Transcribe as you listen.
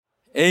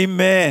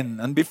Amen.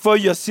 And before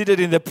you're seated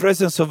in the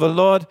presence of the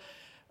Lord,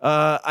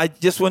 I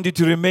just want you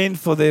to remain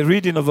for the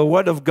reading of the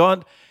Word of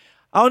God.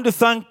 I want to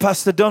thank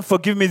Pastor Don for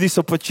giving me this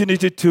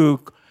opportunity to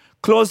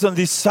close on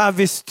this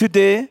service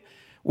today,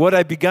 what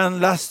I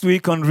began last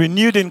week on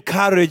Renewed in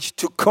Courage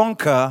to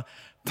Conquer,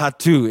 Part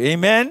 2.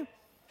 Amen.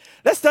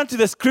 Let's turn to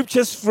the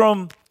scriptures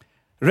from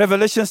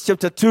Revelation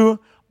chapter 2,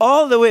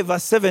 all the way,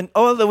 verse 7,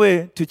 all the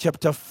way to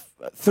chapter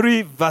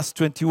 3, verse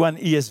 21,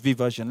 ESV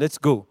version. Let's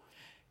go.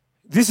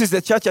 This is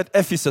the church at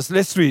Ephesus.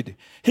 Let's read.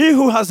 He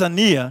who has an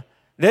ear,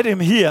 let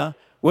him hear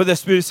what the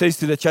Spirit says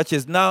to the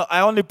churches. Now,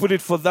 I only put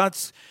it for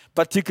that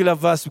particular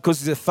verse because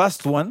it's the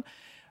first one.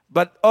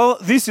 But all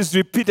this is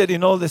repeated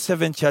in all the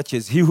 7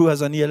 churches. He who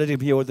has an ear, let him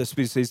hear what the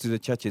Spirit says to the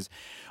churches.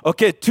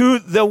 Okay, to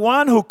the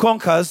one who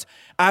conquers,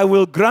 I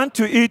will grant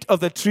to eat of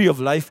the tree of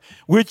life,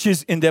 which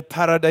is in the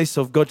paradise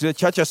of God. To the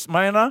church of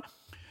Smyrna,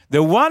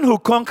 the one who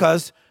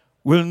conquers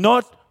will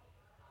not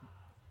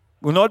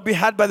be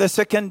had by the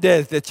second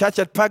death. The church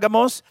at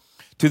Pergamos,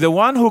 to the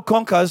one who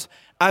conquers,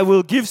 I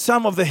will give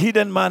some of the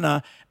hidden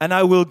manna, and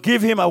I will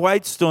give him a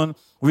white stone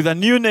with a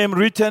new name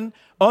written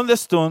on the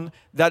stone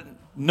that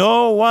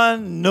no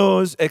one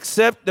knows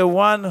except the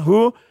one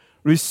who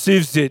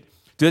receives it.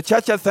 To the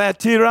church at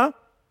Thyatira,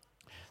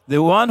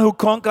 the one who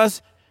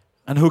conquers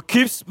and who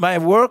keeps my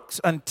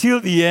works until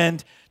the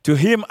end, to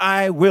him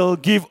I will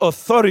give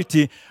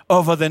authority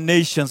over the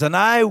nations, and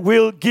I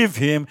will give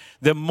him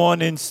the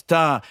morning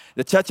star.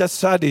 The church at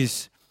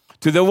Sardis,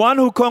 to the one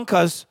who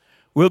conquers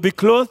will be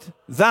clothed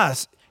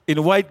thus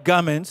in white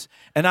garments,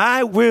 and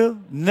I will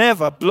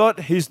never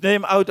blot his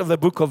name out of the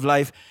book of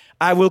life.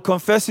 I will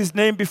confess his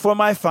name before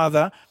my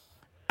Father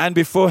and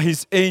before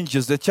his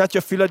angels. The church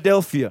of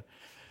Philadelphia,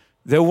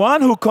 the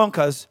one who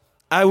conquers,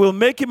 I will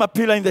make him a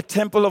pillar in the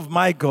temple of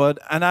my God,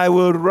 and I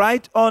will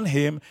write on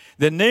him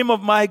the name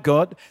of my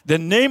God, the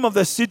name of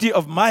the city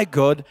of my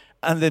God,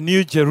 and the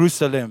new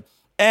Jerusalem,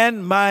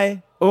 and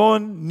my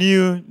own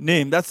new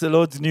name. That's the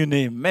Lord's new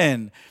name.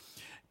 Amen.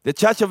 The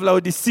church of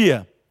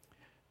Laodicea,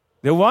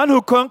 the one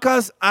who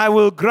conquers, I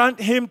will grant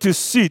him to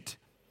sit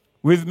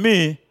with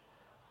me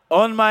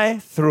on my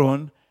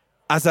throne,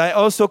 as I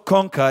also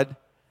conquered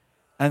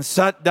and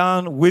sat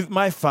down with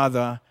my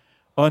Father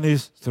on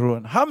his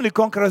throne. How many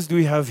conquerors do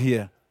we have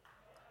here?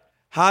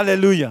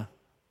 Hallelujah.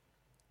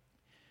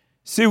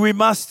 See, we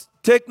must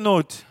take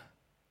note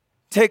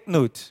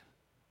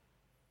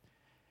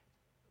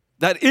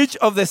that each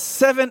of the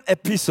 7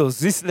 epistles,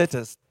 these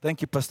letters,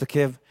 thank you, Pastor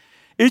Kev,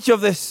 each of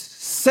the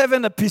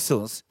 7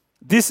 epistles,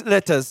 these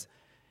letters,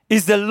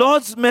 is the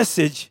Lord's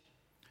message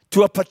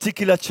to a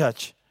particular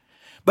church.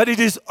 But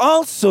it is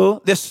also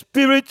the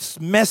Spirit's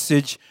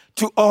message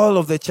to all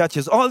of the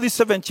churches. All these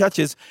 7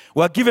 churches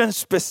were given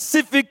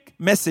specific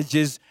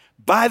messages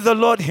by the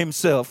Lord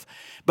himself.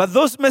 But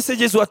those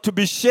messages were to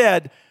be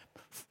shared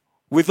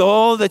with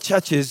all the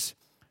churches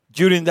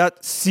during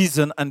that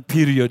season and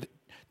period.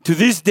 To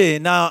this day,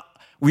 now,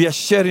 we are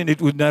sharing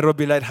it with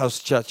Nairobi Lighthouse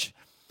Church.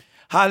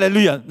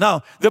 Hallelujah.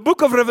 Now, the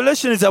book of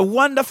Revelation is a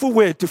wonderful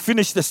way to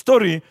finish the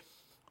story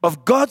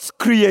of God's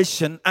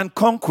creation and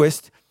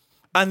conquest.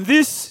 And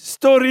this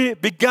story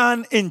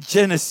began in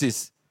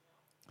Genesis.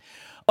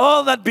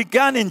 All that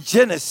began in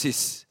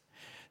Genesis,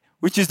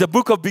 which is the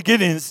book of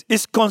beginnings,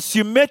 is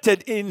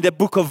consummated in the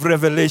book of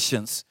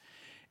Revelations.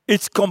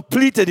 It's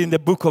completed in the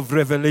book of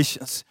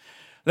Revelations.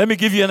 Let me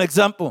give you an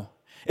example.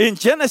 In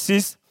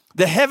Genesis,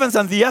 the heavens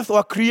and the earth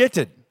were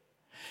created.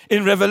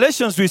 In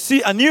Revelations, we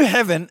see a new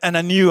heaven and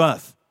a new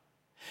earth.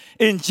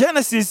 In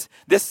Genesis,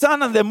 the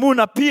sun and the moon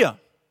appear.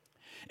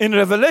 In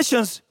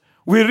Revelations,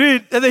 we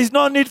read that there is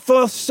no need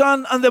for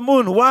sun and the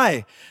moon.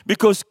 Why?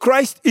 Because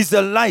Christ is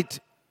the light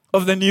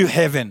of the new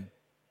heaven.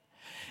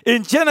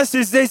 In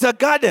Genesis, there is a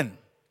garden.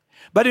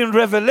 But in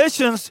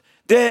Revelations,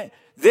 there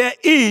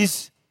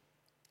is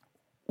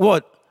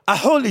what? A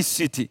holy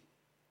city.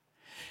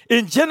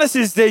 In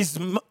Genesis, there is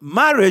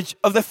marriage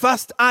of the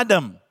first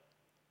Adam.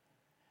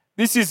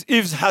 This is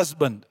Eve's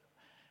husband.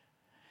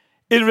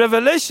 In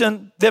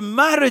Revelation, the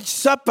marriage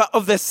supper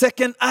of the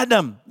second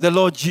Adam, the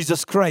Lord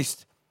Jesus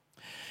Christ.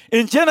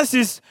 In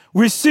Genesis,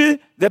 we see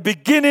the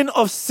beginning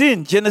of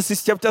sin,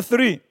 Genesis chapter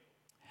 3.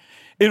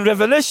 In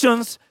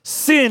Revelations,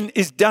 sin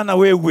is done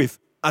away with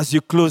as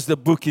you close the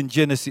book in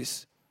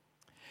Genesis.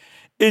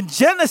 In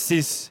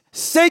Genesis,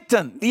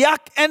 Satan, the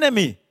arch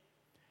enemy,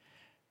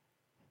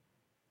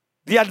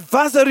 the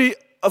adversary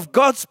of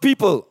God's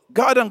people,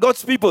 God and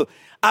God's people,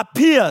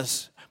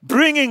 appears,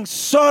 bringing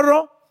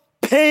sorrow,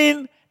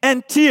 pain,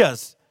 and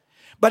tears.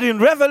 But in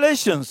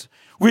Revelations,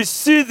 we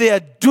see their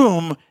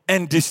doom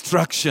and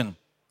destruction.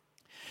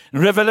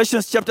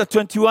 Revelation chapter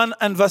 21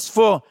 and verse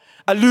 4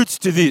 alludes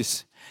to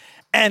this.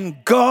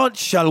 And God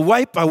shall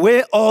wipe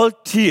away all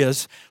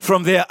tears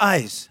from their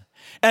eyes,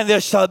 and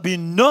there shall be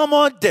no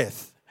more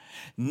death,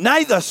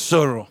 neither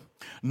sorrow,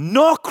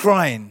 nor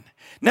crying,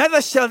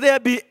 neither shall there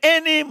be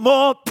any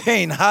more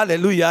pain.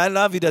 Hallelujah. I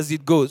love it as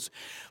it goes.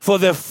 For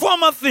the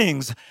former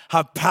things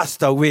have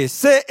passed away.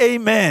 Say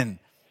amen.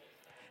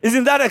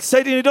 Isn't that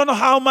exciting? You don't know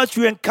how much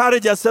we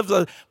encourage ourselves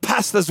as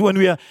pastors when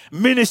we are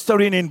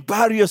ministering in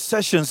various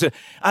sessions.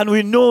 And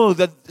we know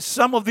that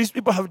some of these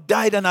people have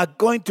died and are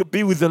going to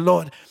be with the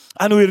Lord.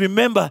 And we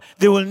remember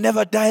they will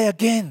never die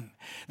again.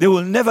 They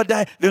will never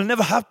die. They'll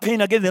never have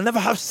pain again. They'll never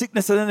have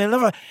sickness. And they'll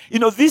never,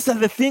 these are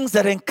the things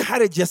that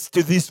encourage us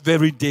to this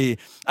very day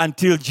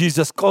until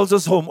Jesus calls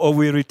us home or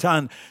we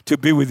return to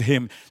be with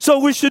Him. So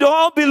we should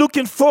all be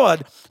looking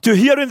forward to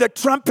hearing the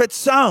trumpet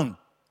sound,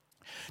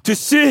 to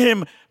see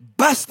Him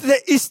burst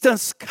the eastern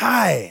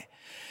sky.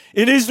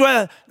 In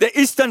Israel, the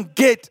eastern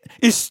gate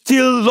is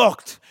still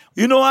locked.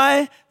 You know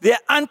why? They're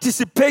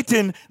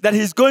anticipating that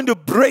He's going to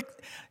break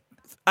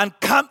and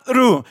come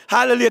through.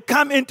 Hallelujah.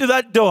 Come into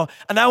that door.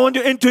 And I want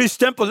you into His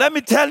temple. Let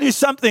me tell you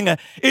something.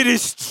 It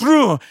is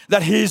true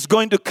that He is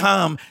going to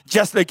come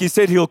just like He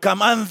said He'll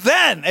come. And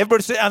then,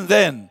 everybody say, and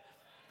then,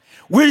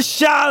 we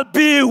shall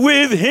be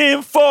with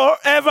Him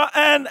forever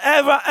and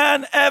ever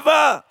and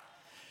ever.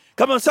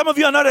 Come on, some of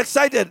you are not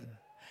excited.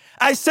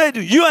 I said,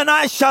 you and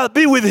I shall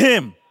be with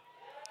Him.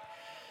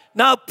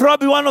 Now,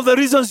 probably one of the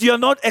reasons you're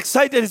not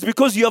excited is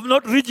because you have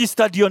not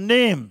registered your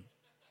name.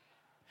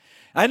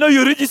 I know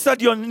you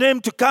registered your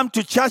name to come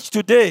to church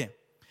today,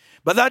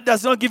 but that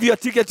does not give you a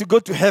ticket to go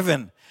to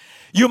heaven.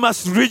 You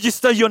must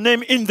register your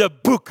name in the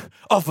book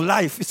of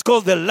life. It's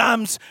called the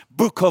Lamb's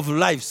Book of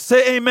Life.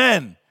 Say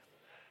amen.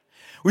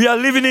 We are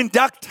living in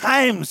dark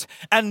times,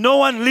 and no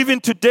one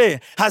living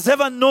today has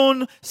ever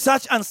known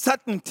such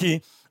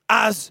uncertainty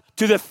as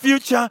to the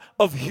future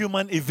of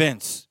human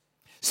events.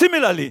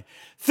 Similarly,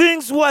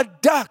 things were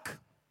dark.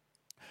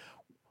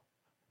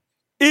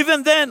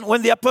 Even then,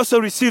 when the apostle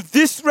received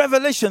this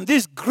revelation,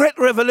 this great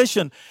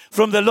revelation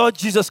from the Lord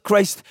Jesus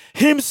Christ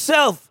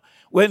Himself,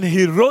 when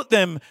He wrote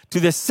them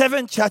to the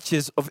 7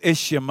 churches of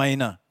Asia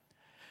Minor.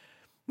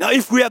 Now,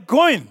 if we are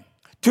going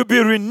to be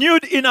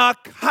renewed in our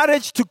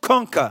courage to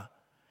conquer,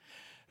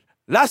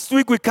 last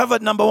week we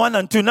covered number 1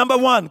 and 2. Number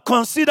 1,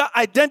 consider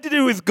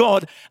identity with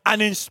God an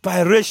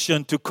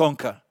inspiration to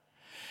conquer.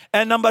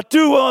 And number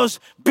 2 was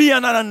be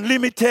an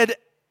unlimited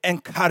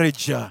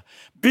encourager.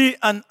 Be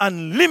an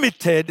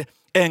unlimited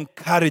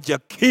encourager.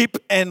 Keep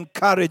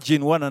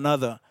encouraging one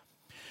another.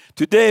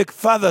 Today,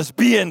 fathers,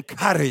 be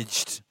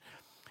encouraged.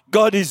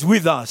 God is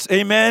with us.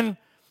 Amen.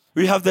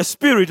 We have the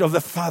Spirit of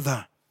the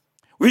Father.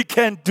 We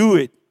can do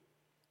it.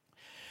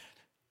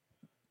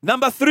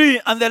 Number 3,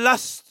 and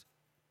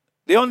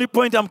the only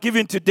point I'm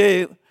giving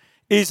today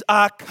is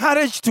our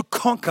courage to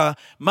conquer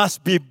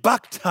must be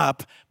backed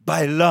up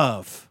by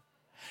love.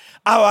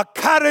 Our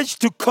courage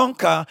to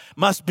conquer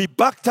must be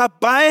backed up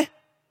by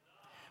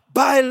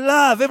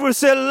love. Everyone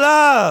say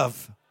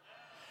love.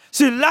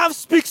 See, love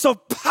speaks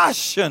of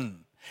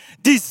passion,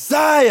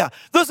 desire.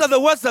 Those are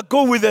the words that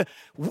go with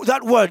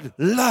that word,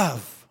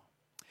 love.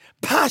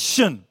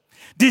 Passion,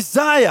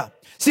 desire.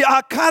 See,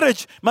 our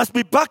courage must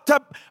be backed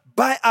up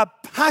by a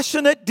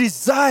passionate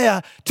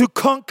desire to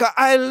conquer.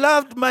 I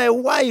loved my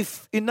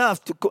wife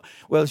enough to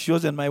well, she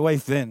wasn't my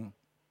wife then.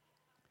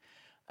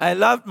 I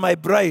loved my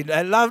bride.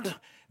 I loved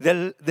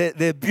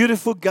the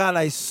beautiful girl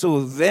I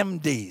saw them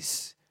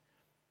days.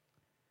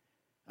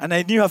 And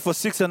I knew her for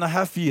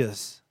 6.5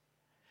 years.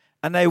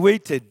 And I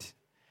waited.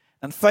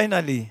 And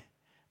finally,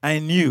 I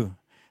knew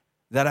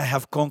that I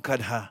have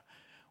conquered her.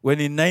 When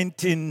in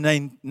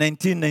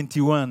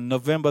 1991,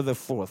 November the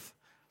 4th,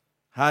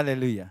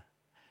 hallelujah.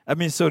 the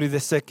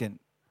 2nd.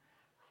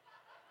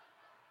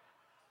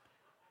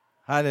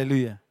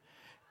 Hallelujah.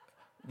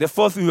 The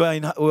 4th, we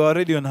were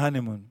already on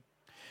honeymoon.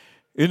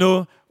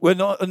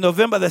 When on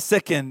November the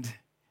 2nd,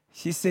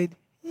 she said,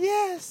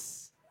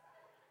 yes.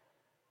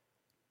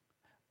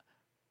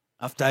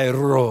 After I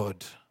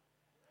roared.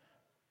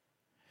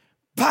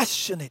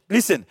 Passionate.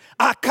 Listen,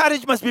 our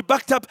courage must be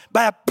backed up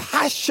by a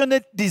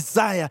passionate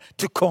desire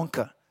to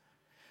conquer.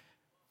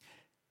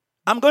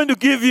 I'm going to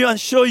give you and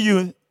show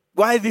you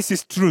why this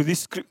is true.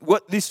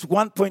 This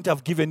one point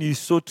I've given you is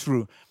so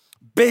true.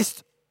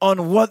 Based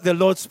on what the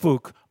Lord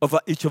spoke over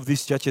each of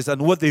these churches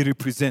and what they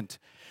represent.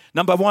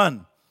 Number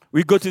 1,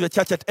 we go to the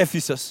church at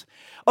Ephesus.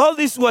 All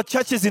these were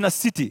churches in a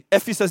city.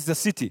 Ephesus is a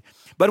city.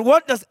 But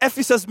what does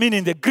Ephesus mean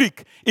in the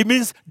Greek? It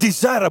means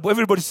desirable.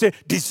 Everybody say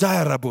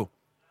desirable.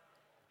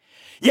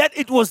 Yet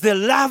it was the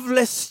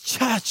loveless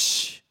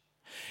church.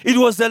 It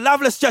was the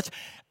loveless church.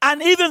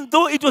 And even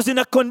though it was in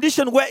a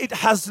condition where it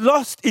has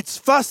lost its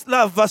first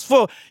love, verse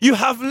 4, you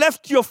have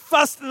left your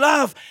first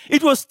love.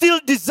 It was still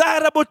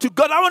desirable to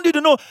God. I want you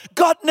to know,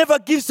 God never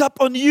gives up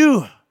on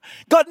you.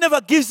 God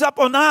never gives up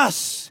on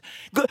us.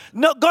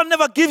 God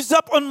never gives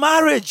up on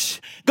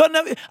marriage.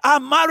 Our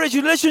marriage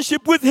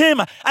relationship with Him,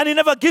 and He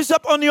never gives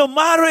up on your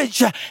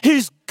marriage.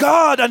 He's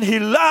God, and He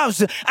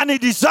loves, and He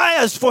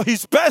desires for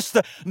His best,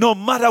 no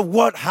matter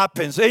what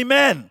happens.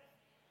 Amen.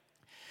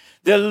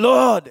 The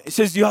Lord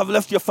says, you have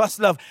left your first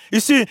love. You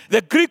see,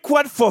 the Greek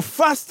word for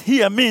first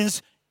here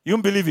means, you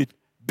won't believe it,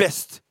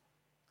 best.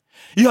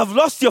 You have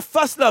lost your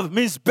first love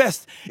means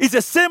best. It's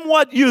the same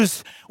word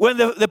used when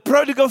the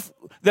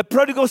the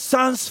prodigal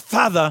son's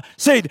father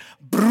said,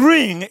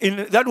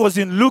 that was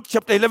in Luke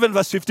chapter 11,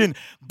 verse 15,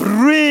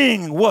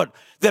 bring what?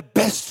 The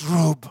best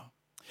robe.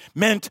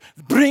 Meant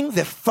bring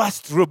the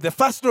first robe. The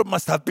first robe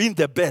must have been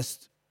the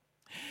best.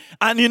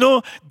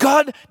 And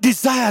God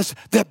desires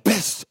the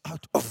best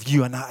out of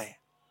you and I.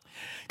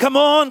 Come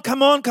on,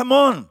 come on, come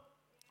on.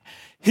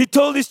 He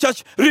told his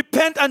church,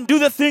 repent and do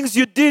the things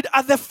you did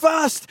at the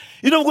first.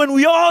 When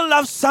we all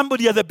love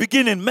somebody at the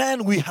beginning,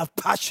 man, we have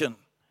passion.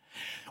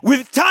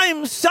 With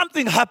time,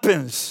 something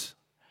happens.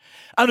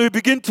 And we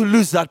begin to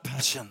lose that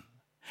passion.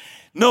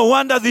 No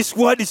wonder this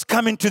word is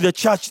coming to the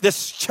church. The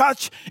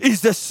church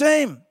is the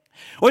same.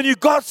 When you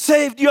got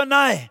saved, you and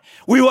I,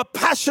 we were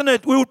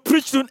passionate. We would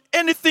preach to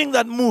anything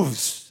that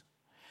moves.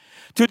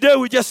 Today,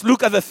 we just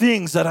look at the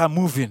things that are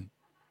moving.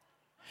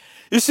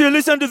 You see,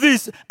 listen to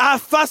this. Our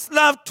first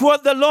love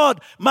toward the Lord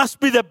must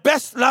be the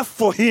best love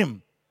for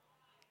Him.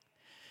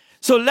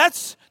 So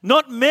let's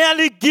not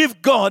merely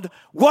give God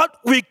what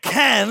we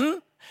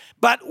can,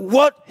 but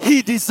what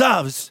He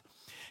deserves.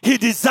 He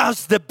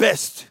deserves the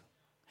best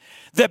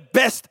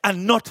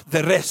and not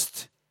the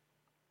rest.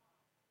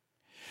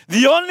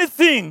 The only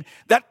thing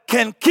that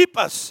can keep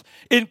us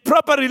in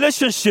proper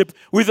relationship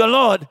with the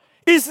Lord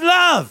is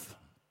love.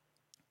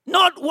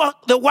 Not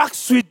the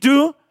works we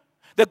do,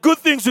 the good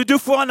things we do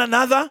for one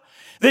another.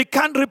 They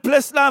can't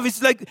replace love.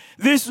 It's like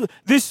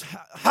this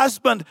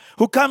husband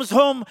who comes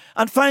home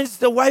and finds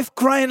the wife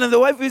crying, and the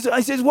wife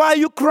says, why are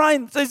you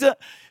crying? Says,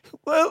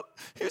 well,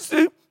 you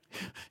see,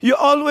 you're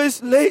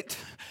always late.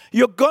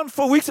 You're gone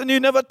for weeks and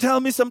you never tell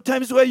me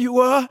sometimes where you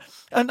are,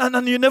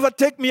 and you never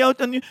take me out,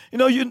 and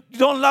you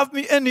don't love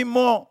me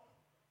anymore.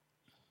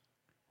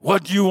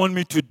 What do you want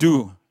me to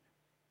do?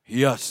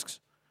 He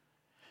asks.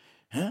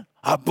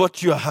 I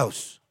bought you a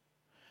house.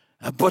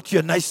 I bought you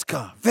a nice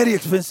car. Very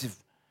expensive.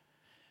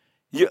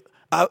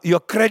 You're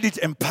credit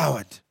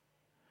empowered.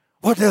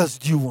 What else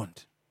do you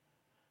want?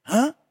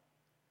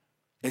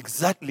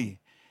 Exactly.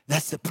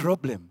 That's the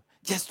problem.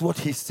 Just what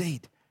he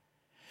said.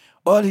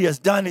 All he has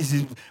done is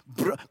he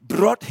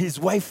brought his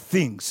wife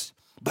things,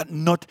 but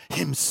not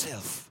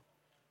himself.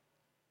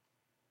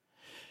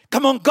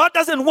 Come on, God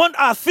doesn't want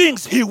our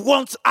things. He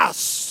wants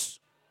us.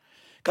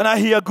 Can I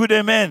hear a good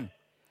amen?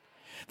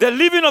 The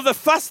living of the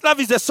first love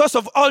is the source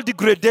of all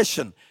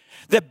degradation.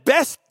 The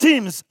best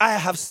teams I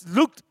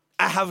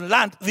have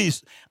learned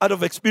this out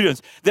of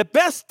experience. The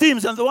best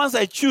teams and the ones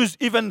I choose,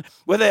 even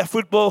whether they're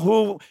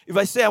football, if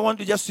I say I want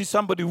to just see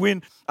somebody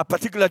win a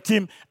particular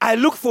team, I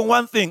look for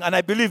one thing, and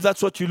I believe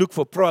that's what you look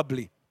for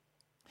probably.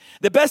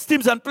 The best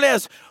teams and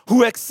players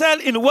who excel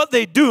in what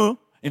they do,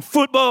 in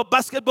football,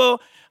 basketball,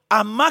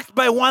 are marked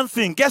by one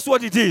thing. Guess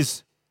what it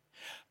is?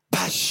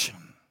 Passion.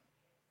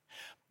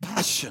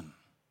 Passion.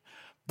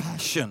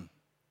 Passion.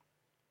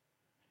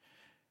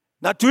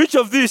 Now, to each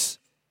of these,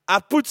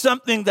 I've put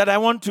something that I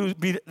want to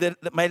be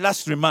my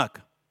last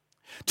remark.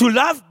 To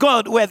love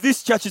God where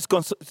this church is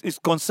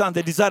concerned,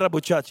 the desirable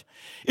church,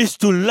 is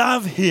to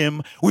love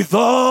Him with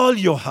all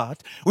your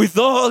heart, with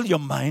all your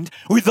mind,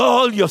 with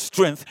all your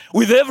strength,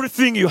 with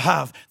everything you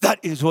have. That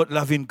is what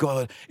loving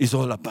God is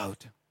all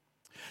about.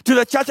 To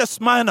the church of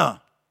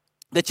Smyrna,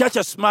 the church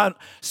of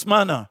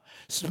Smyrna.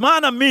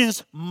 Smyrna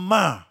means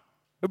myrrh.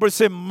 Everybody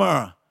say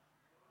myrrh.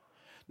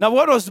 Now,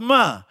 what was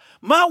myrrh?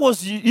 Myrrh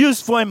was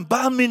used for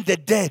embalming the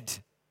dead.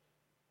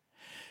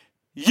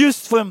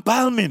 Used for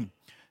embalming.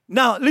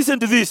 Now, listen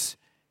to this.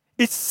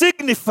 It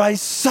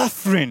signifies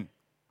suffering.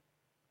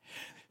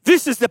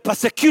 This is the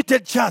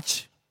persecuted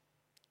church.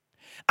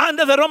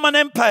 Under the Roman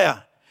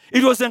Empire,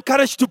 it was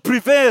encouraged to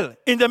prevail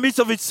in the midst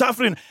of its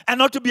suffering and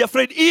not to be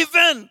afraid,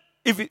 even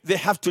if they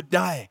have to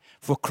die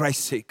for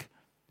Christ's sake.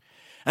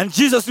 And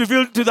Jesus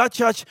revealed to that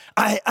church,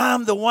 I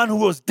am the one who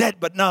was dead,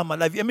 but now I'm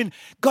alive. I mean,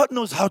 God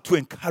knows how to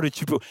encourage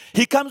people.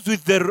 He comes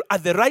at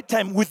the right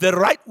time with the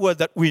right word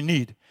that we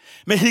need.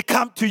 May He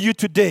come to you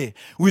today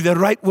with the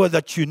right word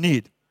that you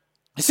need.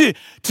 You see,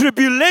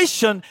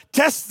 tribulation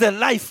tests the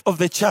life of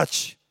the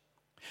church.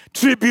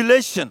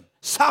 Tribulation,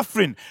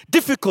 suffering,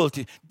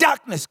 difficulty,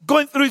 darkness,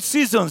 going through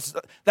seasons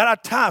that are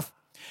tough.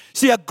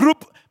 See, a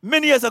group,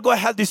 many years ago I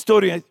had this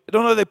story. I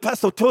don't know if the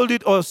pastor told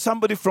it or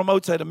somebody from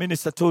outside, a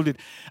minister told it.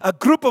 A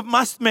group of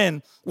masked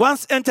men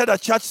once entered a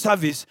church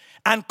service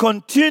and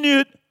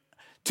continued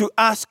to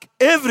ask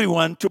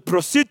everyone to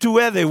proceed to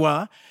where they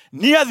were,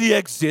 near the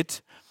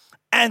exit,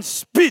 and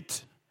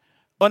spit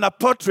on a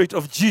portrait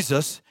of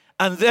Jesus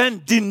and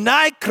then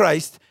deny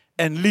Christ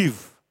and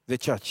leave the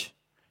church.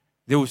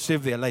 They will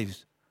save their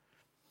lives.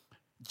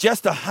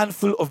 Just a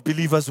handful of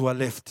believers were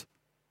left.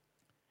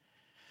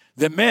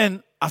 The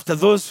men, after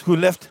those who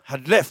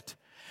had left,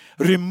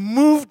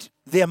 removed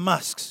their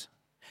masks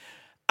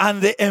and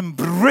they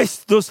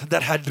embraced those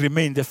that had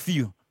remained, the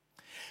few,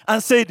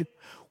 and said,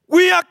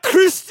 we are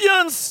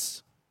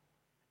Christians.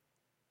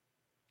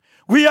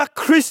 We are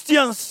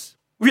Christians.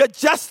 We are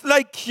just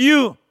like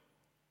you,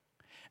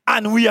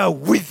 and we are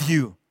with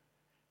you.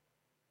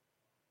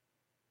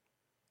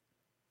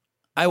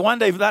 I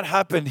wonder if that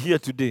happened here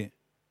today,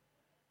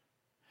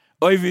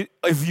 or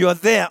if you are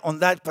there on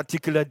that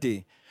particular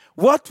day.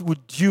 what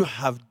would you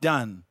have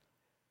done?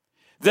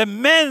 The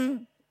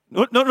men,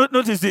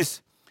 notice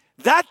this.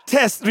 That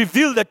test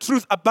revealed the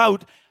truth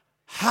about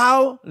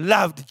how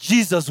loved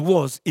Jesus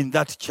was in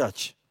that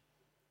church.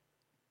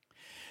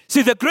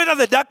 See, the greater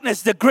the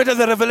darkness, the greater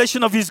the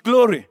revelation of his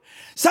glory.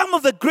 Some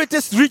of the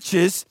greatest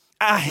riches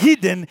are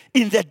hidden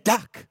in the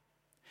dark.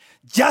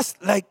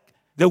 Just like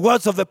the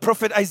words of the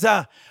prophet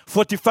Isaiah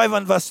 45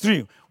 and verse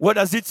 3. What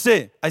does it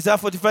say? Isaiah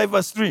 45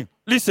 verse 3.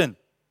 Listen.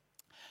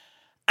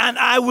 And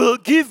I will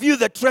give you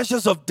the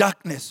treasures of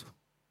darkness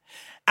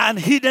and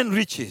hidden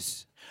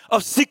riches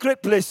of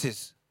secret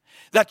places,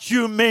 that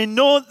you may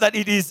know that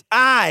it is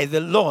I,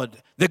 the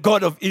Lord, the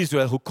God of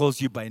Israel, who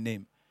calls you by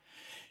name.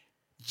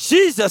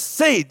 Jesus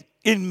said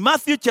in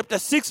Matthew chapter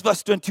 6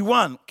 verse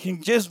 21,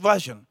 King James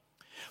Version,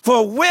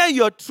 for where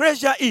your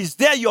treasure is,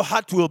 there your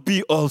heart will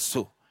be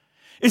also.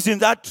 Isn't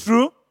that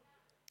true?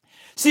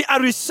 See, a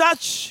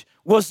research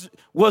was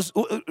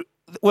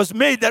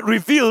made that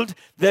revealed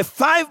the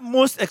 5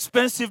 most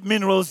expensive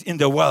minerals in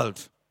the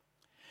world.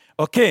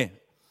 Okay,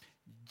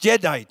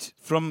 jadeite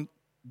from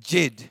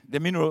jade, the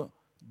mineral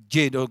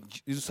jade, or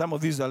some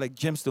of these are like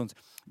gemstones.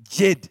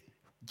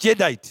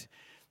 Jadeite.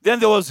 Then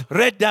there was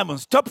red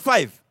diamonds, top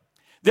 5.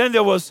 Then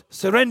there was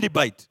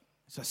serendipite.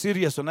 It's a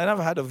serious one. I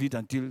never heard of it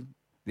until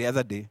the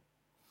other day.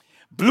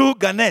 Blue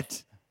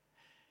garnet,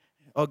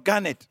 or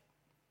garnet.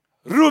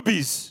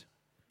 Rubies,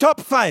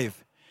 top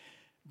 5.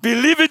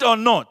 Believe it or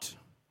not,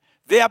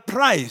 their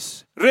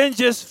price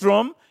ranges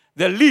from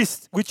the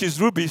least, which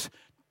is rubies,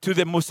 to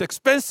the most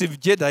expensive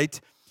jadeite,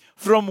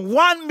 from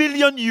 $1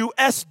 million to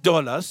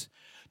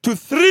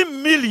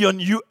 $3 million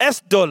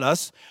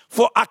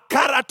for a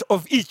carat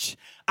of each.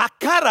 A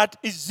carat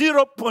is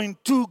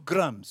 0.2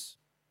 grams.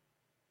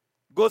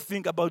 Go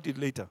think about it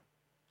later.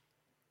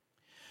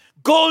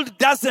 Gold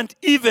doesn't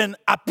even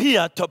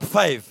appear top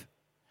 5.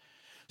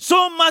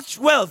 So much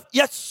wealth,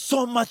 yet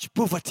so much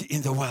poverty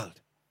in the world.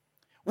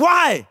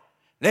 Why?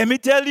 Let me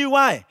tell you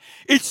why.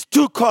 It's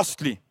too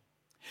costly.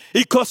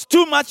 It costs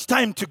too much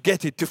time to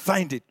get it, to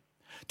find it,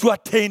 to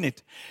attain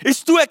it.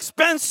 It's too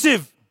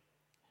expensive.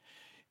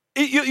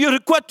 You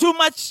require too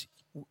much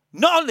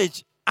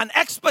knowledge and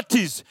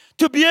expertise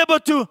to be able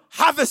to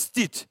harvest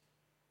it,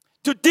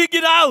 to dig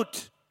it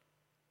out.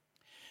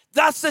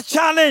 That's the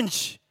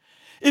challenge.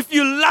 If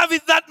you love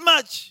it that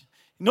much,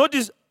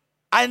 notice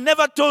I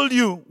never told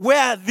you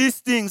where these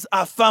things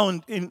are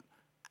found.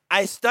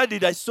 I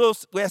saw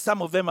where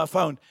some of them are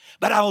found.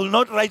 But I will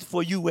not write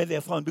for you where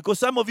they're found. Because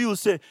some of you will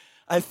say,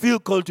 I feel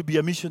called to be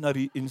a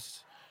missionary in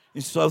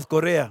South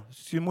Korea.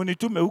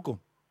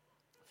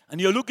 And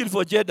you're looking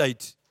for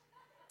jadeite.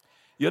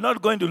 You're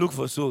not going to look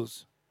for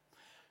souls.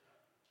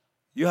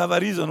 You have a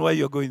reason why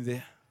you're going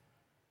there.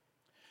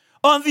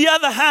 On the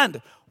other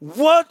hand,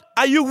 what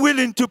are you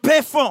willing to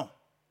pay for?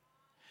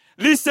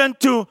 Listen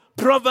to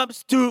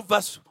Proverbs 2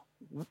 verse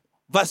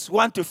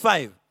 1 to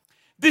 5.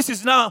 This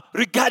is now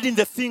regarding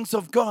the things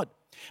of God.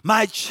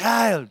 My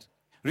child,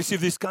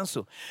 receive this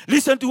counsel.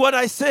 Listen to what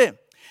I say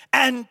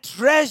and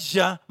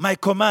treasure my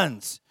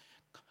commands.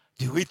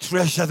 Do we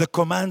treasure the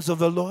commands of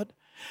the Lord?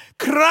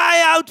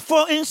 Cry out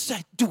for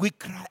insight. Do we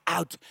cry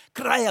out?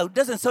 Cry out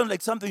doesn't sound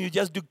like something you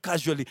just do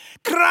casually.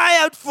 Cry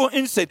out for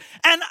insight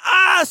and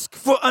ask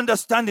for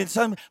understanding.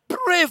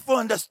 Pray for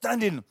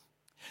understanding.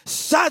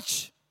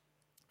 Search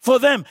for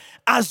them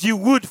as you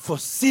would for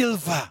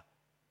silver.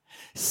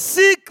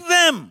 Seek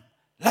them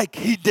like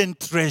hidden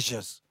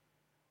treasures.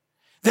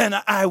 Then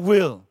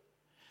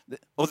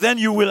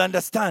you will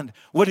understand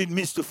what it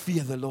means to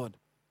fear the Lord.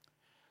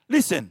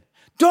 Listen,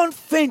 don't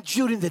faint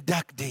during the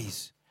dark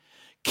days.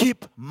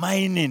 Keep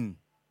mining.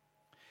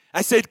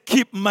 I said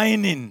keep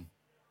mining.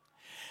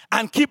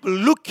 And keep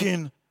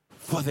looking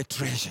for the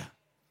treasure.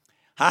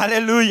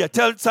 Hallelujah.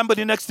 Tell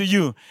somebody next to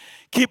you,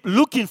 keep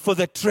looking for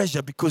the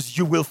treasure because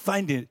you will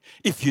find it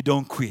if you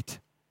don't quit.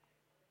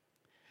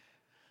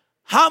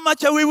 How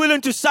much are we willing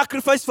to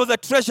sacrifice for the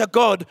treasure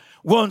God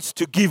wants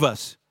to give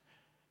us?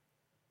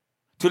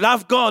 To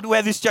love God,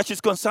 where this church is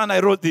concerned, I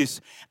wrote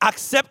this.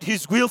 Accept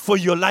His will for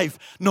your life,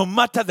 no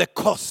matter the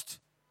cost.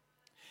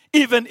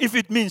 Even if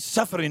it means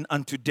suffering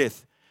unto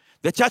death.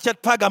 The church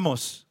at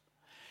Pergamos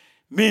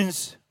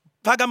means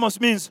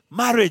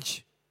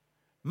marriage.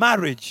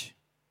 Marriage.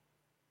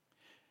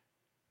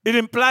 It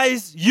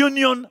implies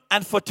union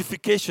and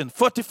fortification,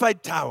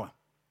 fortified tower.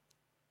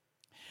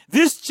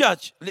 This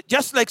church,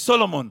 just like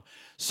Solomon,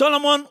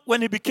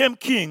 when he became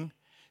king,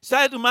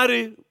 started to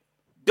marry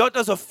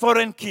daughters of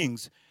foreign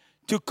kings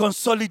to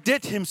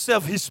consolidate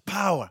himself, his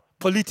power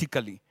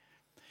politically.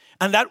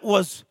 And that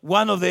was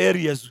one of the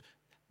areas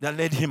that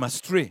led him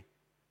astray.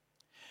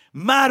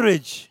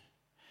 Marriage.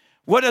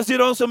 What does it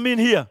also mean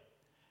here?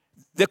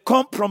 The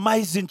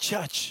compromising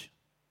church.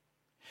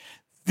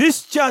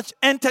 This church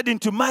entered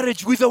into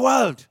marriage with the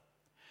world.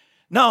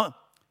 Now,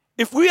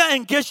 if we are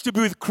engaged to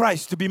be with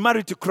Christ, to be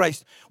married to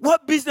Christ,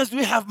 what business do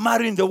we have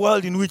marrying the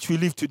world in which we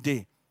live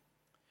today?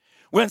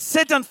 When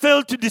Satan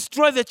failed to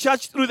destroy the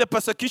church through the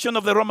persecution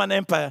of the Roman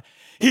Empire,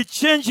 he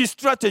changed his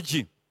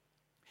strategy,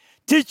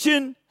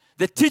 teaching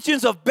the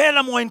teachings of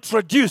Balaam were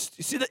introduced.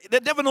 You see, the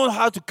devil knows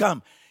how to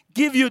come.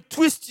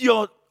 Twist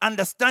your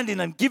understanding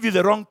and give you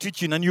the wrong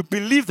teaching, and you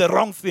believe the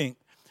wrong thing.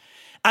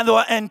 And they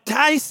were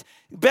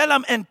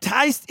Balaam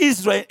enticed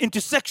Israel into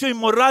sexual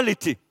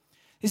immorality.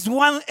 It's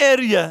one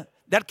area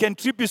that can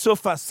trip you so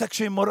fast,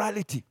 sexual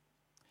immorality.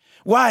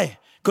 Why?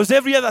 Because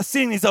every other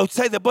sin is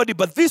outside the body,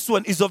 but this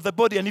one is of the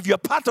body. And if you're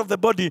part of the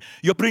body,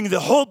 you're bringing the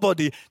whole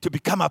body to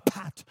become a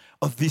part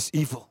of this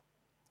evil.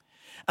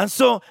 And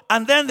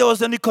then there was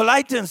the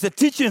Nicolaitans, the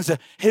teachings,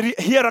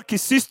 hierarchy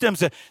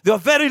systems. They were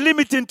very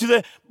limiting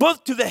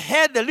both to the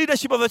head, the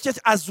leadership of the church,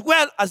 as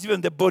well as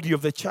even the body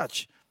of the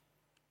church.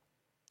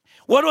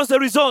 What was the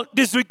result?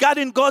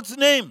 Disregarding God's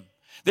name.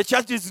 The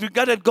church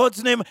disregarded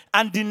God's name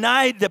and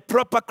denied the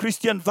proper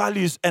Christian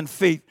values and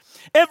faith.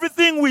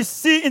 Everything we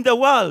see in the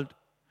world,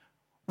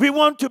 we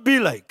want to be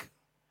like.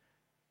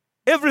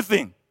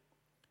 Everything.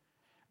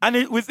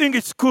 And we think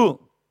it's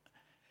cool.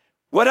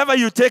 Whatever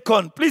you take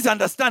on, please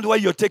understand why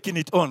you're taking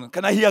it on.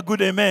 Can I hear a good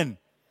amen?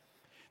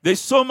 There's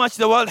so much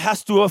the world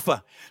has to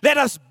offer. Let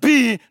us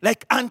be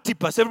like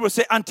Antipas. Everybody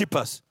say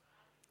Antipas.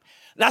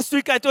 Last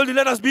week I told you,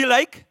 let us be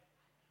like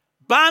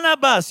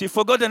Barnabas. You've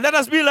forgotten. Let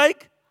us be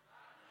like.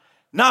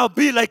 Now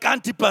be like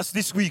Antipas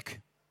this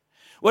week.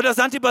 What does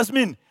Antipas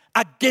mean?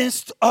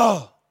 Against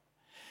all.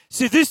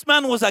 See, this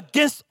man was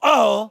against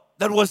all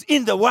that was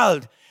in the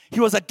world. He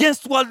was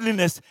against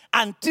worldliness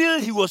until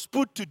he was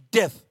put to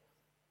death.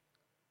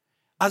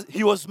 As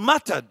he was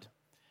martyred.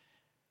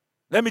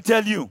 Let me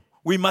tell you,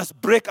 we must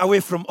break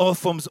away from all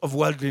forms of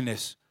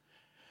worldliness.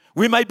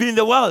 We might be in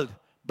the world,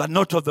 but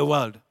not of the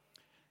world.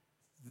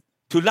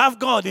 To love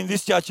God in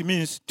this church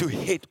means to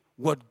hate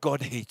what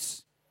God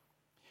hates.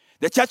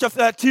 The church of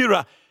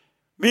Thyatira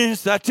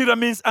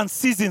means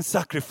unceasing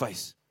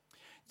sacrifice.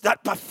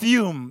 That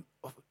perfume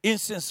of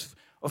incense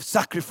of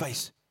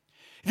sacrifice.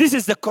 This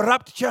is the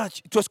corrupt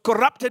church. It was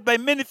corrupted by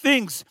many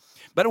things.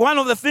 But one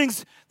of the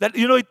things that,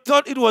 it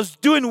thought it was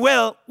doing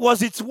well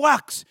was its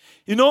works,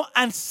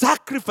 and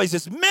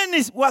sacrifices.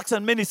 Many works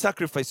and many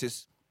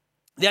sacrifices.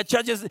 There are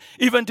churches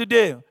even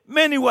today,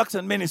 many works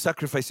and many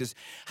sacrifices.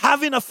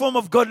 Having a form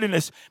of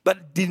godliness,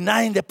 but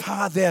denying the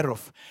power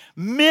thereof.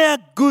 Mere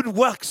good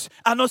works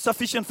are not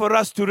sufficient for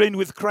us to reign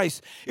with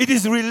Christ. It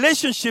is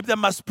relationship that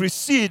must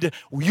precede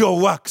your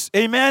works.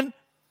 Amen?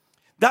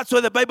 That's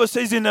what the Bible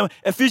says in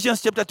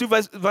Ephesians chapter 2,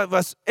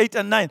 verse 8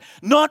 and 9.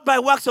 Not by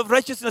works of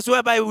righteousness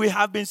whereby we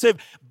have been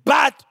saved,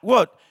 but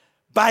what?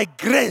 By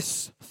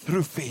grace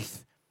through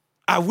faith.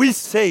 Are we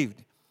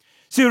saved?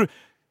 See,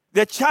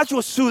 this church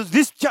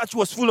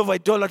was full of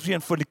idolatry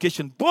and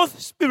fornication,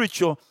 both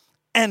spiritual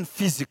and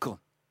physical.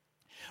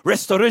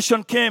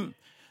 Restoration came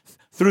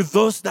through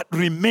those that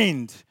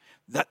remained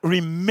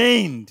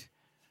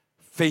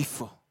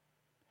faithful.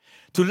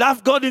 To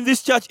love God in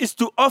this church is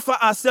to offer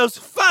ourselves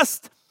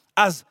first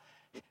as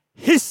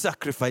His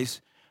sacrifice,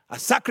 a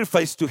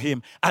sacrifice to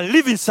Him, a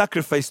living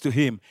sacrifice to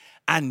Him,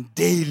 and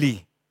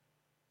daily.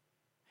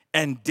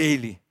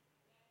 The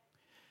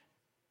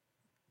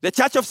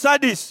church of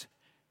Sardis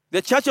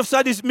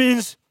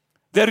means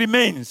the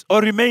remains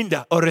or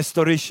remainder or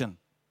restoration.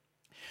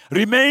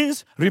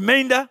 Remains,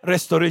 remainder,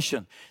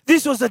 restoration.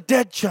 This was a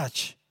dead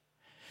church.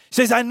 It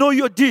says, I know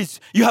your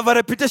deeds. You have a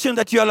reputation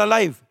that you are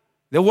alive.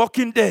 The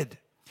walking dead.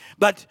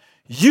 But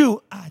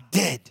you are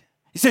dead.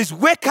 He says,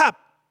 wake up.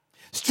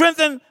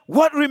 Strengthen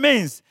what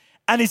remains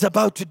and is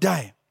about to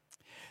die.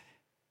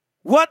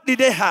 What did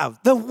they have?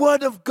 The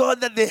word of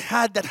God that they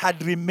had that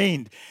had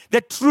remained.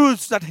 The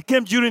truths that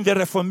came during the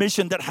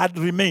Reformation that had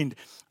remained.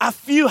 A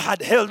few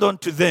had held on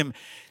to them.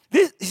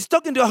 He's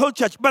talking to a whole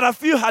church, but a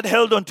few had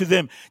held on to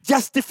them.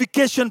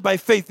 Justification by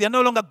faith. They are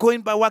no longer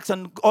going by works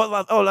and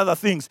all other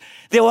things.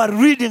 They were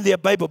reading their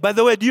Bible. By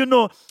the way, do you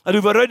know that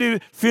we've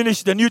already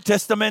finished the New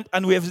Testament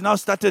and we have now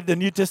started the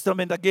New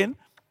Testament again?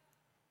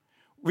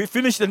 We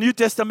finished the New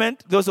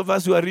Testament. Those of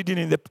us who are reading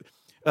in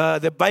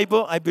the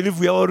Bible, I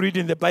believe we are all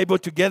reading the Bible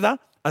together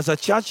as a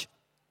church.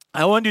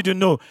 I want you to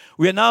know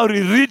we are now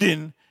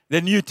rereading the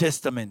New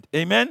Testament.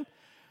 Amen?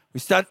 We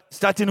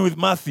starting with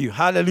Matthew.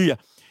 Hallelujah.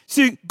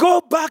 See,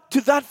 go back to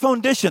that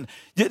foundation.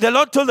 The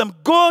Lord told them,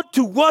 go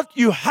to what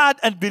you had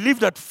and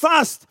believed at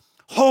first.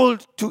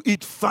 Hold to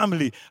it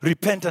firmly.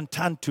 Repent and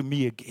turn to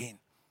me again.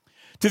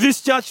 To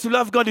this church, to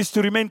love God is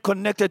to remain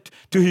connected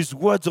to His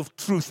words of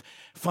truth,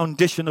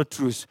 foundational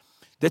truths.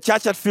 The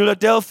church at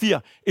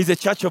Philadelphia is a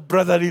church of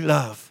brotherly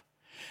love.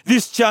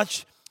 This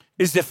church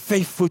is the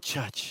faithful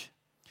church.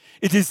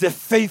 It is the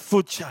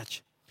faithful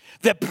church,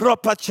 the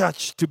proper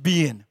church to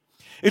be in.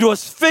 It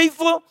was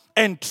faithful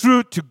and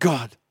true to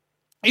God.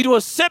 It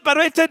was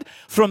separated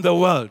from the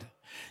world.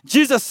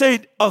 Jesus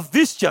said of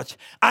this church,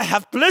 I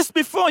have placed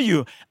before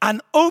you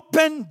an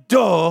open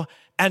door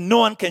and no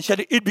one can shut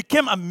it. It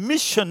became a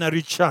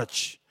missionary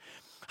church.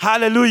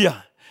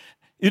 Hallelujah.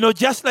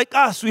 Just like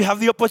us, we have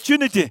the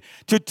opportunity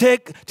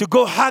to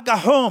go hug a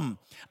home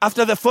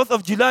after the 4th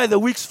of July, the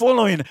weeks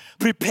following,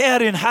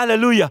 preparing,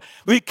 hallelujah.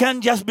 We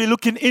can't just be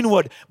looking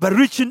inward, but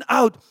reaching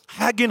out,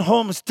 hugging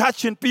homes,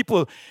 touching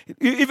people.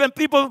 Even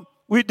people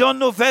we don't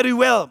know very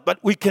well, but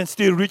we can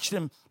still reach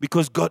them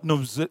because God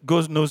knows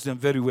them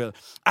very well.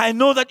 I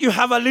know that you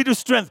have a little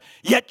strength,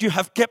 yet you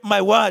have kept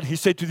my word, he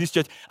said to this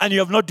church, and you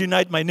have not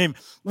denied my name.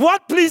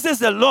 What pleases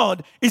the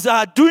Lord is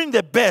our doing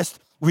the best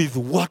with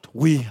what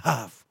we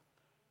have.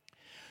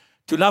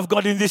 To love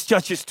God in this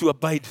church is to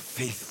abide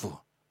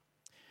faithful.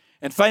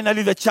 And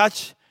finally, the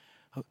church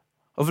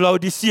of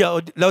Laodicea.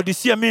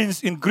 Laodicea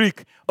means in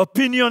Greek,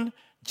 opinion,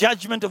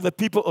 judgment of the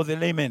people or the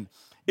laymen.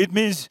 It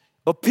means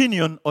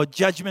opinion or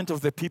judgment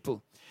of the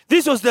people.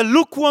 This was the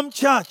lukewarm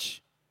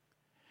church.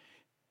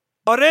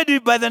 Already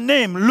by the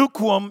name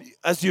lukewarm,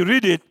 as you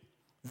read it,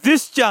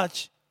 this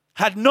church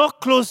had no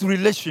close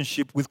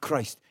relationship with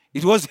Christ.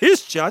 It was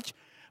his church,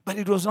 but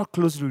it was not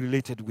closely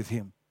related with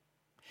him.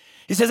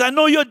 He says, I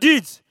know your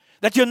deeds,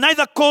 that you're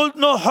neither cold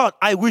nor hot.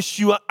 I wish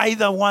you were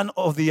either one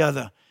or the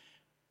other.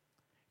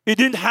 It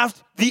didn't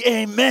have the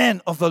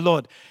amen of the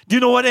Lord. Do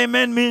you know what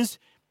amen means?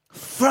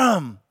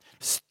 Firm,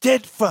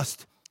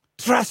 steadfast,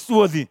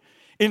 trustworthy.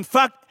 In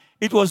fact,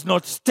 it was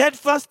not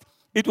steadfast,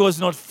 it was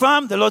not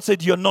firm. The Lord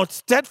said, you're not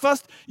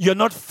steadfast, you're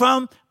not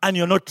firm, and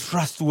you're not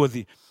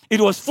trustworthy. It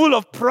was full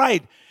of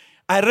pride.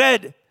 I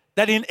read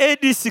that in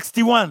AD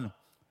 61,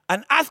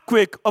 an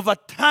earthquake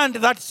overturned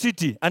that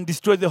city and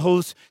destroyed the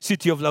whole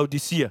city of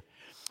Laodicea.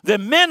 The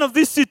men of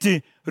this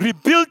city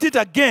rebuilt it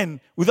again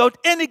without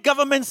any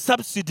government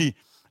subsidy.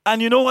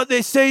 And you know what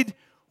they said?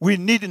 We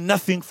need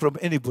nothing from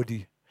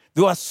anybody.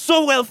 They were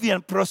so wealthy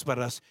and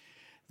prosperous.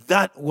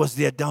 That was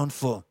their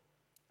downfall.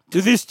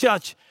 To this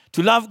church,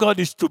 to love God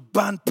is to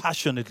burn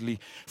passionately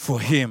for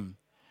him.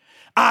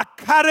 Our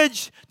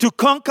courage to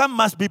conquer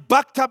must be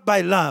backed up by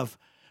love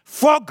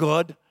for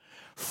God,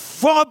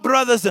 for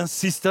brothers and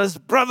sisters,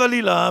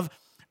 brotherly love,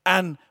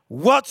 and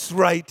what's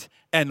right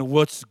and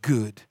what's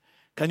good.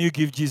 Can you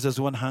give Jesus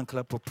one hand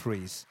clap of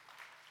praise?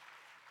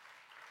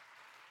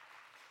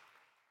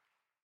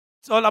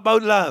 It's all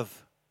about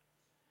love.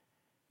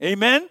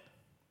 Amen?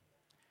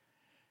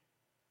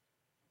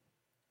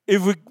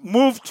 If we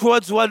move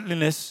towards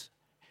worldliness,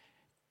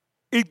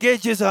 it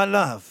gauges our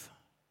love.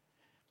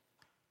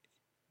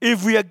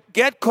 If we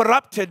get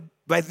corrupted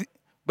by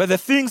the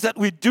things that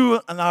we do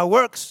and our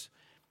works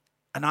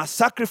and our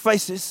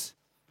sacrifices,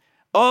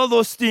 all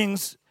those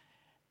things,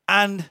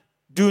 and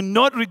do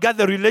not regard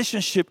our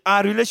relationship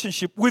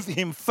with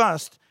him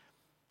first,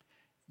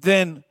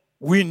 then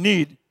we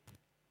need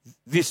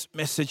this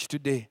message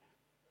today.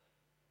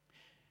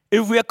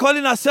 If we are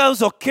calling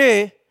ourselves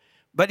okay,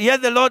 but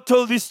yet the Lord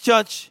told this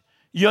church,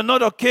 you're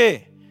not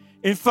okay.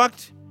 In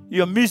fact,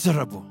 you're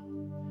miserable.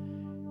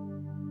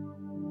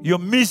 You're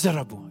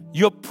miserable.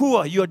 You're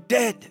poor. You're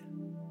dead.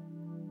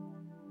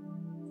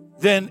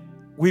 Then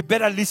we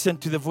better listen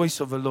to the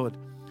voice of the Lord.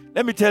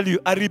 Let me tell you,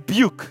 a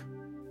rebuke.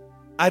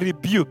 I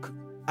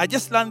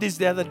just learned this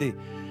the other day.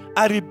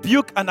 A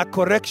rebuke and a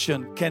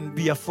correction can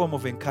be a form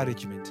of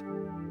encouragement.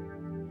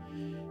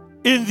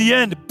 In the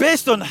end,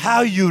 based on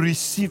how you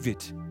receive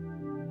it,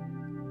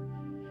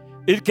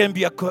 it can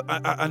be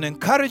an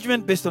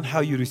encouragement based on how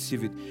you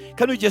receive it.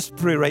 Can we just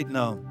pray right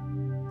now?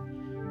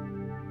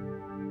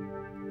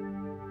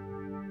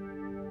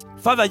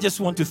 Father, I just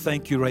want to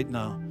thank you right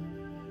now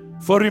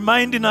for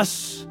reminding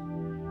us,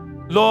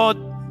 Lord,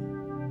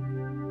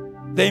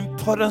 the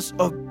importance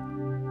of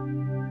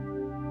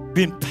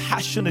being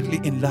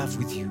passionately in love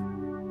with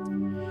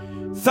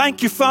you.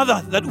 Thank you,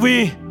 Father, that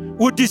we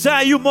would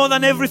desire you more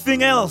than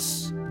everything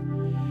else.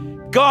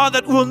 God,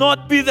 that will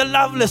not be the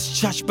loveless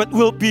church, but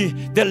will be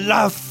the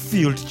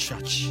love-filled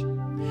church.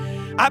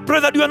 I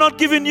pray that we are not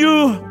giving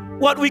you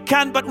what we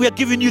can, but we are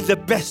giving you the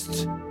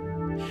best.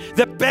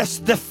 The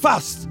best, the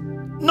first,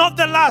 not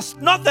the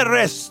last, not the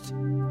rest.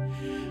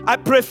 I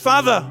pray,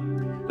 Father,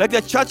 like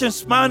the church in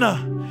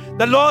Smyrna,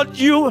 the Lord,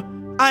 you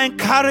are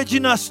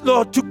encouraging us,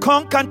 Lord, to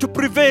conquer and to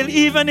prevail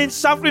even in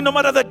suffering, no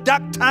matter the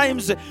dark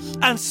times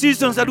and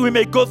seasons that we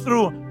may go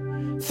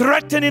through,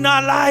 threatening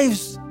our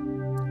lives.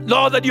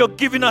 Lord, that you're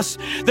giving us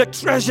the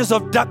treasures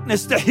of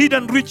darkness, the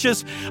hidden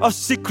riches of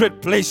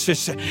secret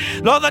places.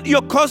 Lord, that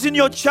you're causing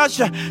your church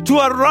to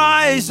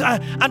arise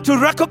and to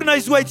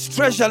recognize where its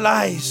treasure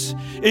lies.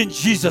 In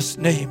Jesus'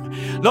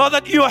 name. Lord,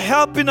 that you are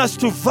helping us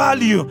to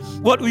value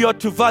what we ought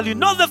to value.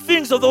 Not the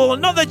things of the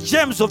world, not the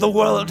gems of the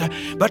world,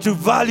 but to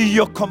value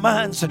your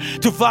commands,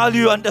 to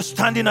value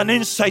understanding and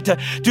insight,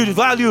 to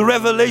value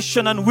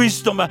revelation and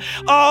wisdom.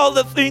 All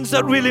the things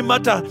that really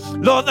matter.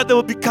 Lord, that they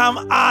will become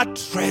our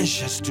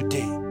treasures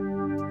today.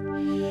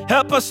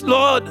 Help us,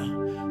 Lord,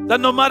 that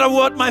no matter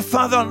what, my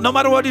Father, no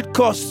matter what it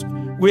costs,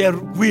 we are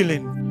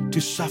willing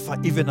to suffer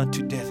even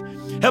unto death.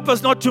 Help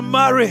us not to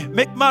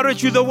make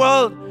marriage with the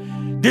world.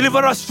 Deliver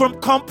us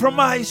from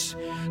compromise.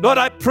 Lord,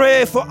 I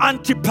pray for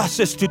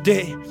Antipasses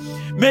today.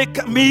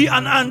 Make me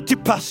an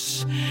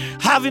Antipas,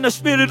 having a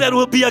spirit that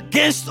will be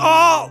against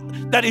all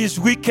that is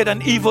wicked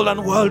and evil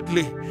and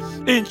worldly.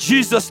 In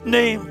Jesus'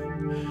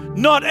 name,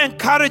 not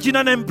encouraging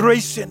and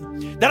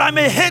embracing, that I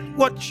may hate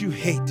what you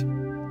hate.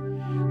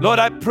 Lord,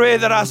 I pray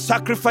that our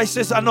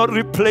sacrifices are not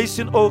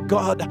replacing, oh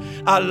God,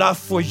 our love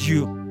for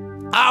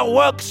you. Our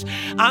works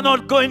are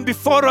not going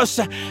before us,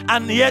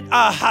 and yet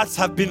our hearts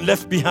have been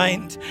left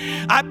behind.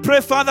 I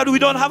pray, Father, we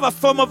don't have a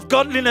form of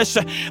godliness,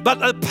 but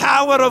the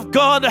power of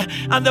God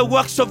and the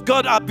works of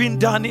God are being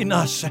done in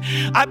us.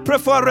 I pray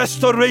for a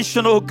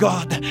restoration, oh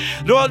God.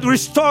 Lord,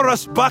 restore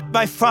us back,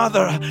 my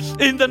Father,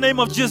 in the name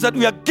of Jesus, that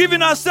we are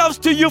giving ourselves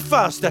to you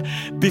first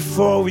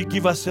before we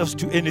give ourselves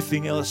to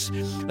anything else.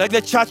 Like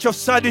the church of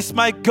Sardis,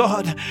 my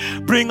God,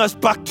 bring us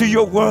back to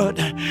your word.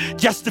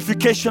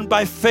 Justification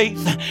by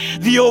faith,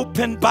 the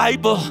open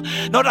Bible,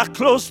 not a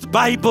closed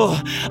Bible,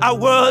 a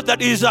word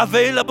that is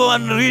available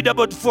and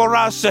readable for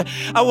us,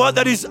 a word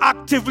that is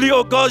actively,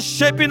 oh God,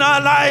 shaping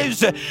our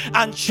lives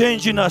and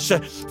changing us.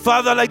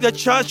 Father, like the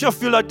church of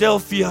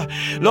Philadelphia,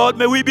 Lord,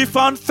 may we be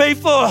found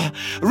faithful,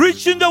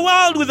 reaching the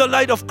world with the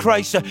light of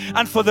Christ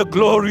and for the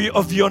glory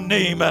of your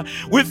name.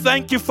 We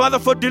thank you, Father,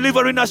 for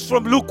delivering us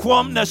from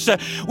lukewarmness,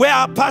 where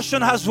our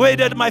passion has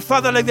waited, my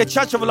Father, like the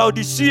church of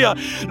Laodicea.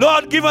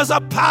 Lord, give us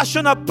a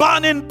passion, a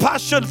burning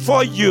passion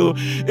for you.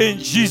 In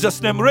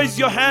Jesus' name, raise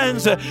your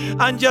hands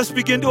and just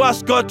begin to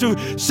ask God to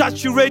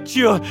saturate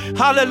you,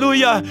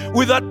 hallelujah,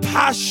 with that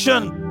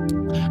passion,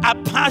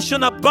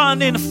 a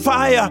burning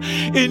fire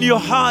in your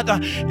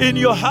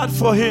heart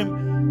for Him.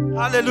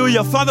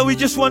 Hallelujah. Father, we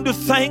just want to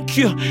thank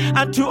you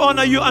and to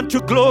honor you and to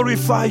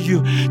glorify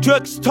you, to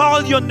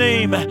extol your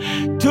name,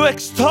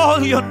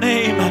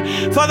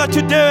 Father,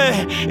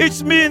 today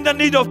it's me in the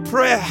need of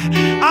prayer.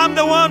 I'm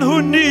the one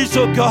who needs,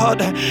 oh God,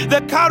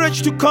 the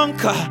courage to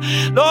conquer.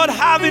 Lord,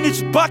 having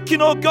its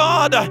backing, oh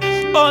God,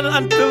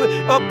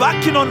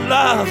 backing on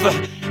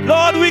love.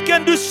 Lord, we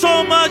can do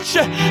so much,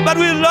 but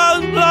we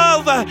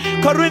love.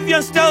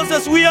 Corinthians tells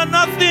us we are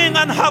nothing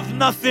and have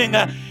nothing.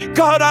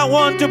 God, I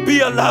want to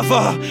be a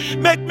lover.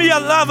 Make me a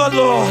lover,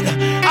 Lord,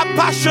 a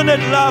passionate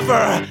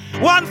lover,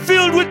 one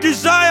filled with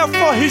desire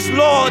for His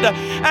Lord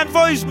and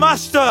for His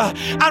Master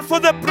and for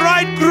the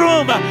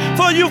bridegroom.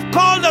 For you've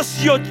called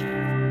us your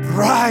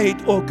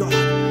bride, oh God.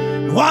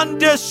 One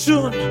day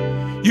soon,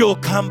 you'll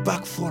come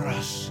back for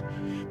us.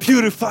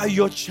 Purify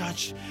your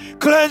church.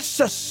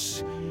 Cleanse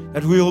us,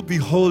 that we will be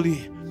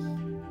holy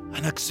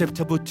and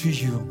acceptable to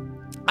you.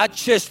 A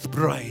chaste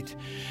bride,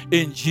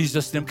 in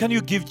Jesus' name. Can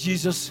you give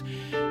Jesus?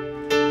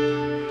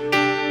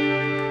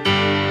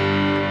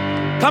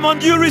 Come on,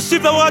 do you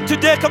receive the word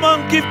today? Come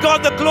on, give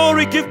God the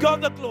glory. Give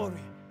God the glory.